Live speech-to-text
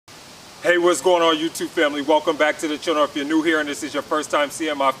Hey, what's going on, YouTube family? Welcome back to the channel. If you're new here and this is your first time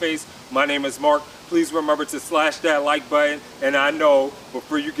seeing my face, my name is Mark. Please remember to slash that like button. And I know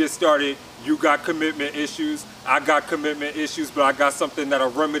before you get started, you got commitment issues, I got commitment issues, but I got something that'll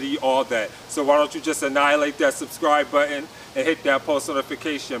remedy all that. So why don't you just annihilate that subscribe button and hit that post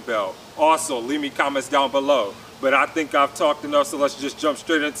notification bell. Also, leave me comments down below. But I think I've talked enough, so let's just jump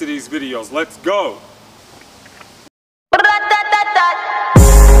straight into these videos. Let's go!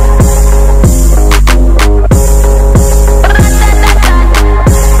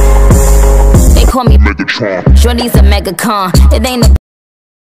 Call me Megatron. Shorty's a mega con. It ain't a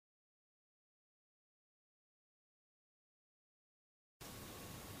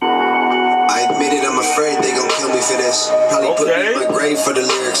I admit it, I'm afraid they gon' kill me for this. Probably put me in my grave for the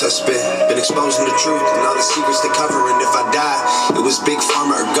lyrics I spit. Been exposing the truth and all the secrets they covering. If I die, it was big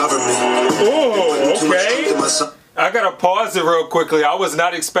pharma or government. Oh, okay. I gotta pause it real quickly. I was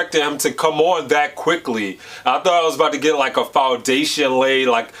not expecting him to come on that quickly. I thought I was about to get like a foundation laid,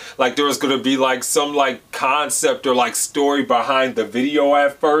 like there was gonna be like some like concept or like story behind the video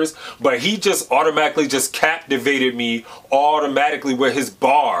at first, but he just automatically just captivated me automatically with his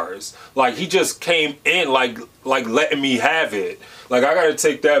bars. Like he just came in like letting me have it. Like I gotta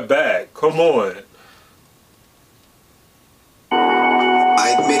take that back. Come on.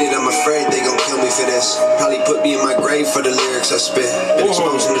 I admit it, I'm afraid they gon' kill me for this. Probably put me in my grave for the lyrics I spit. Been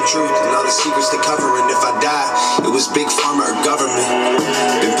exposing the truth and all the secrets they covering. If I die, it was big pharma or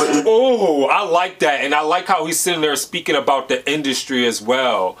government. Oh, I like that. And I like how he's sitting there speaking about the industry as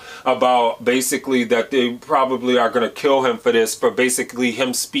well. About basically that they probably are going to kill him for this. For basically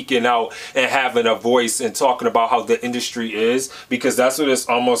him speaking out and having a voice and talking about how the industry is. Because that's what it's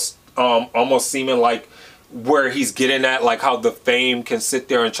almost seeming like, where he's getting at, like how the fame can sit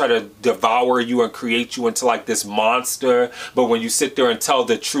there and try to devour you and create you into like this monster, but when you sit there and tell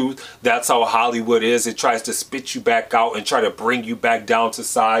the truth, that's how Hollywood is. It tries to spit you back out and try to bring you back down to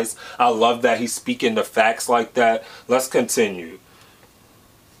size. I love that he's speaking the facts like that. Let's continue.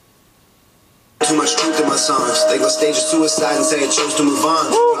 Too much truth in my songs. They gon' stage a suicide and say I chose to move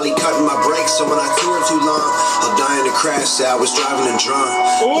on. Probably cutting my brakes, so when I tour too long, I'll die in a crash, say I was driving and drunk.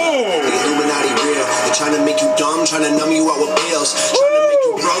 The Illuminati real. They're trying to make you dumb, trying to numb you out with pills. Trying to make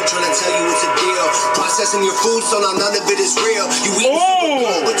you broke, trying to tell you it's a deal. Processing your food, so now none of it is real. You eat super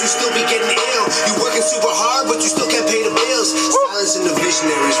cold, but you still be getting ill. You working super hard, but you still can't pay the bills. Silencing the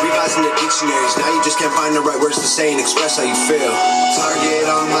visionaries, revising the dictionaries. Now you just can't find the right words to say and express how you feel. Target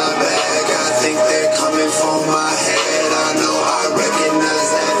on my back, I think they're coming for my head. I know I recognize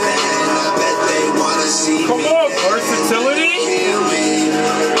that man. I bet they wanna see me. Come on, versatility. Kill me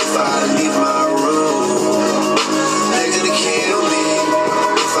if I leave my room. They're gonna kill me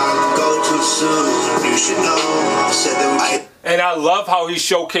if I go too soon. You should know. I said that And I love how he's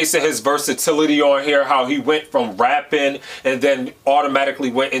showcasing his versatility on here, how he went from rapping and then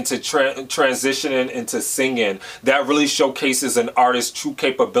automatically went into transitioning into singing. That really showcases an artist's true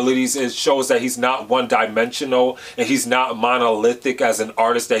capabilities. It shows that he's not one-dimensional and he's not monolithic as an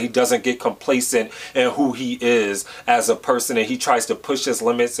artist, that he doesn't get complacent in who he is as a person, and he tries to push his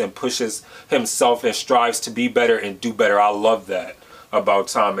limits and pushes himself and strives to be better and do better. I love that about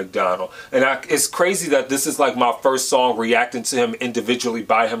Tom Macdonald. And it's crazy that this is like my first song reacting to him individually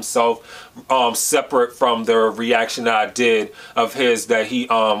by himself, separate from the reaction that I did of his that he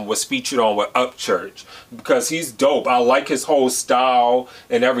was featured on with Upchurch, because he's dope. I like his whole style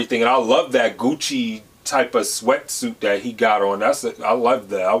and everything, and I love that Gucci type of sweatsuit that he got on. I love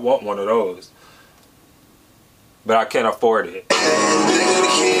that. I want one of those, but I can't afford it. They're gonna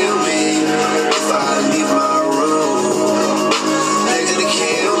kill me if I leave my room.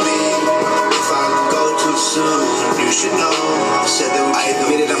 Soon, you should know. I said that I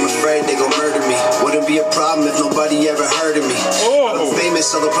admitted I'm afraid they gon' murder me. Wouldn't be a problem if nobody ever heard of me. I'm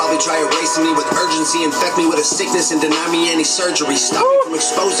famous, so they'll probably try erasing me with urgency, infect me with a sickness and deny me any surgery. Stop me from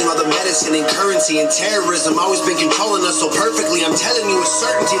exposing all the medicine and currency and terrorism. Always been controlling us so perfectly. I'm telling you with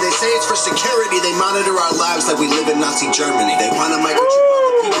certainty. They say it's for security. They monitor our lives like we live in Nazi Germany. They wanna microchip all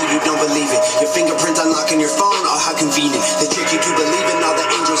the people, you don't believe it. Your fingerprint unlocking your phone, oh how convenient. They trick you to believe in all the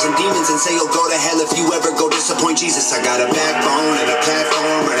angels and demons and say you'll go to hell if you ever go disappoint Jesus. I got a backbone and a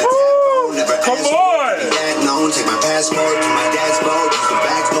platform and a tap phone. Never asked for that known. Take my passport to my dad's boat. Use the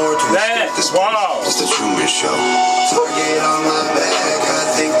back door to escape this place. It's the Truman Show. Target on my back. I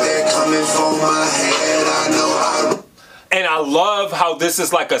think they're coming for my head. I know I. And I love how this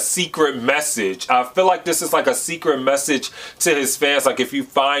is like a secret message. I feel like this is like a secret message to his fans. Like, if you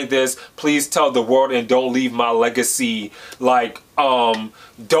find this, please tell the world and don't leave my legacy. Like, don't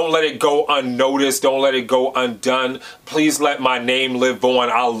let it go unnoticed. Don't let it go undone. Please let my name live on.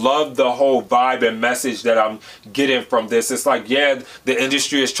 I love the whole vibe and message that I'm getting from this. It's like, yeah, the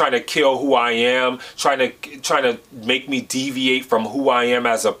industry is trying to kill who I am, trying to make me deviate from who I am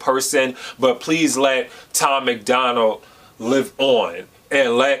as a person. But please let Tom Macdonald live on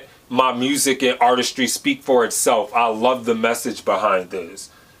and let my music and artistry speak for itself. I love the message behind this.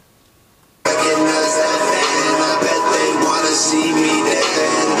 See me there,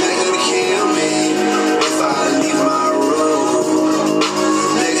 they're gonna kill me if I leave my room.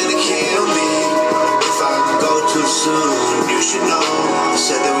 They're gonna kill me if I go too soon. You should know, I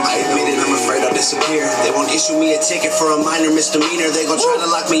said that I admit it, I'm afraid I'll disappear. They won't issue me a ticket for a minor misdemeanor. They gon' try to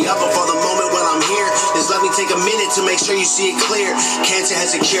lock me up before the moment when I'm here. Just let me take a minute to make sure you see it clear. Cancer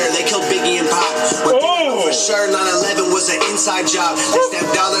has a cure, they killed Biggie and Pop. But for sure 9/11 was an inside job. They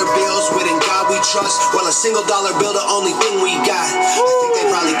stamped dollar bills with "In God We Trust." Well, a single dollar bill, the only thing we got. I think they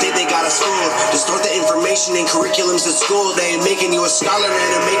probably think they got us fooled. Distort the information in curriculums at school. They ain't making you a scholar, man,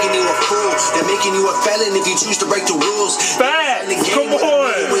 they're making you a fool. They're making you a felon if you choose to break the rules. Facts, come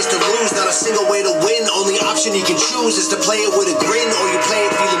on. Ways to lose, not a single way to win. Only option you can choose is to play it with a grin, or you play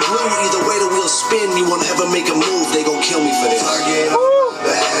it feeling blue. Either way the wheels spin, you won't ever make a move. They gon' kill me for this. Target on my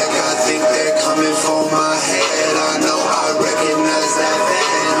back, I think they're coming for my head. I know I recognize that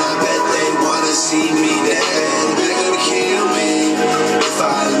man. I bet they wanna see me dead. They're gonna kill me if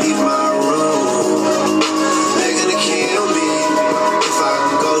I leave my room. They're gonna kill me if I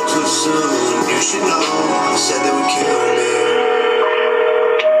go too soon. You should know, I said they would kill me.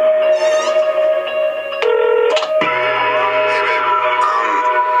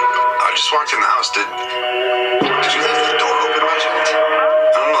 Walked in the house. Did you leave the door open by chance?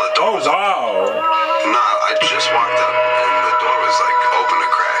 I don't know, the door was wow. Nah, I just walked up and the door was like open a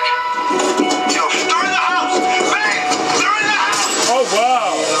crack. Yo, they're in the house! Bang! They're in the house! Oh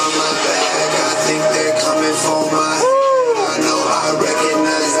wow. On my back, I think they're coming for my head. I know I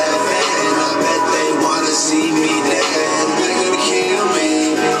recognize that man. I bet they wanna see me dead. They're gonna kill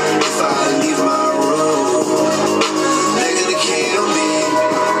me if I leave my room. They're gonna kill me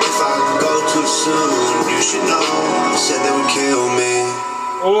if I go too soon. You should know, I said they would kill me.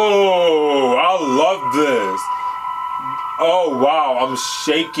 Oh, I love this. Oh wow, I'm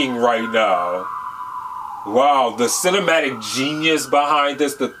shaking right now. Wow, the cinematic genius behind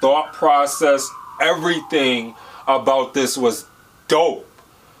this, the thought process, everything about this was dope.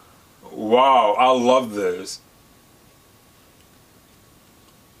 Wow, I love this.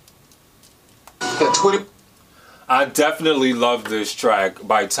 I definitely love this track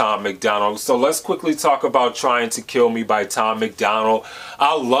by Tom Macdonald. So let's quickly talk about Trying to Kill Me by Tom Macdonald.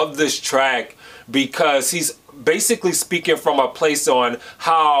 I love this track because he's basically speaking from a place on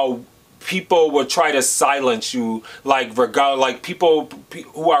how people will try to silence you, like people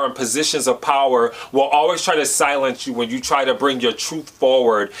who are in positions of power will always try to silence you when you try to bring your truth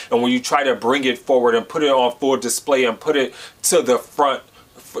forward, and when you try to bring it forward and put it on full display and put it to the front,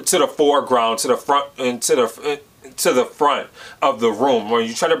 to the foreground, to the front, and to the front of the room. When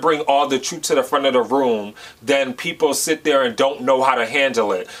you try to bring all the truth to the front of the room, then people sit there and don't know how to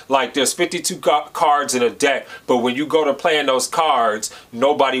handle it. Like, there's 52 cards in a deck, but when you go to playing those cards,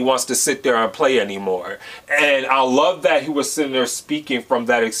 nobody wants to sit there and play anymore. And I love that he was sitting there speaking from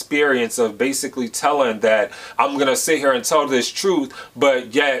that experience of basically telling that I'm gonna sit here and tell this truth,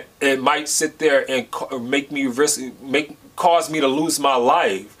 but yet it might sit there and cause me to lose my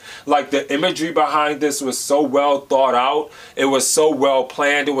life. Like, the imagery behind this was so well thought out. It was so well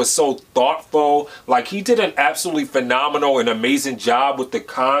planned. It was so thoughtful. Like, he did an absolutely phenomenal and amazing job with the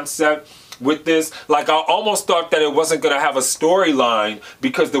concept with this. Like, I almost thought that it wasn't going to have a storyline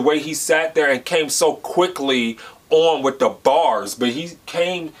because the way he sat there and came so quickly on with the bars, but he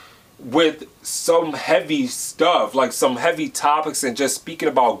came with some heavy stuff, like some heavy topics, and just speaking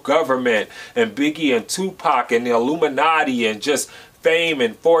about government and Biggie and Tupac and the Illuminati and just fame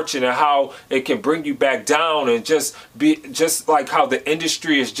and fortune and how it can bring you back down, and just like how the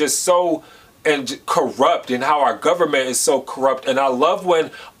industry is just so corrupt and how our government is so corrupt. And I love when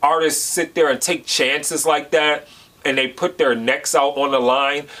artists sit there and take chances like that, and they put their necks out on the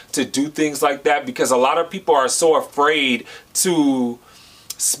line to do things like that, because a lot of people are so afraid to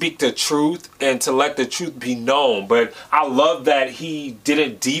speak the truth and to let the truth be known. But I love that he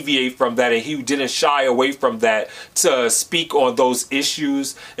didn't deviate from that, and he didn't shy away from that to speak on those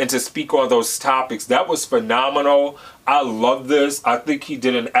issues and to speak on those topics. That was phenomenal. I love this. I think he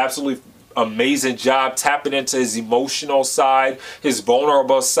did an absolutely amazing job tapping into his emotional side, his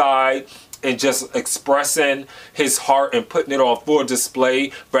vulnerable side, and just expressing his heart and putting it on full display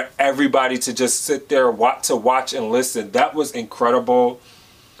for everybody to just sit there to watch and listen. That was incredible.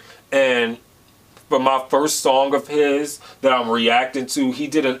 And for my first song of his that I'm reacting to, he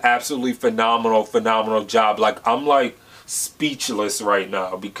did an absolutely phenomenal job. Like, I'm like speechless right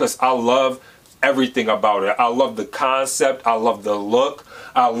now because I love everything about it. I love the concept. I love the look.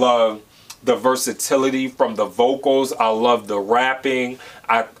 I love the versatility from the vocals. I love the rapping.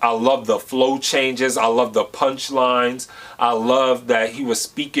 I love the flow changes. I love the punchlines. I love that he was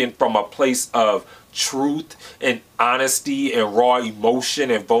speaking from a place of truth and honesty and raw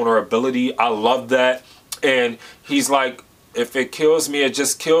emotion and vulnerability. I love that. And he's like, if it kills me, it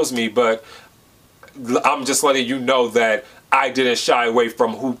just kills me. But I'm just letting you know that I didn't shy away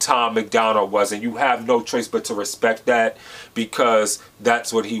from who Tom Macdonald was, and you have no choice but to respect that, because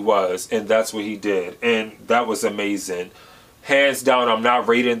that's what he was and that's what he did, and that was amazing. Hands down, I'm not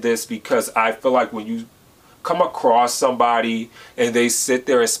rating this because I feel like when you come across somebody and they sit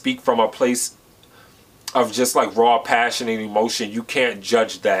there and speak from a place of just like raw passion and emotion, you can't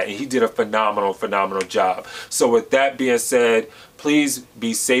judge that, and he did a phenomenal job. So with that being said, please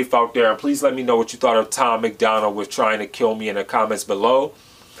be safe out there, and please let me know what you thought of Tom Macdonald with Trying to Kill Me in the comments below.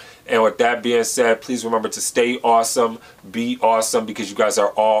 And with that being said, please remember to stay awesome, be awesome, because you guys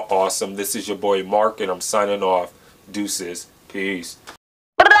are all awesome. This is your boy Mark, and I'm signing off. Deuces. Peace.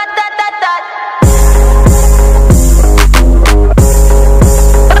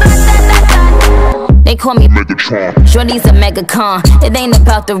 They call me Megatron. Shorty's a mega con. It ain't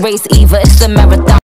about the race either, it's the marathon.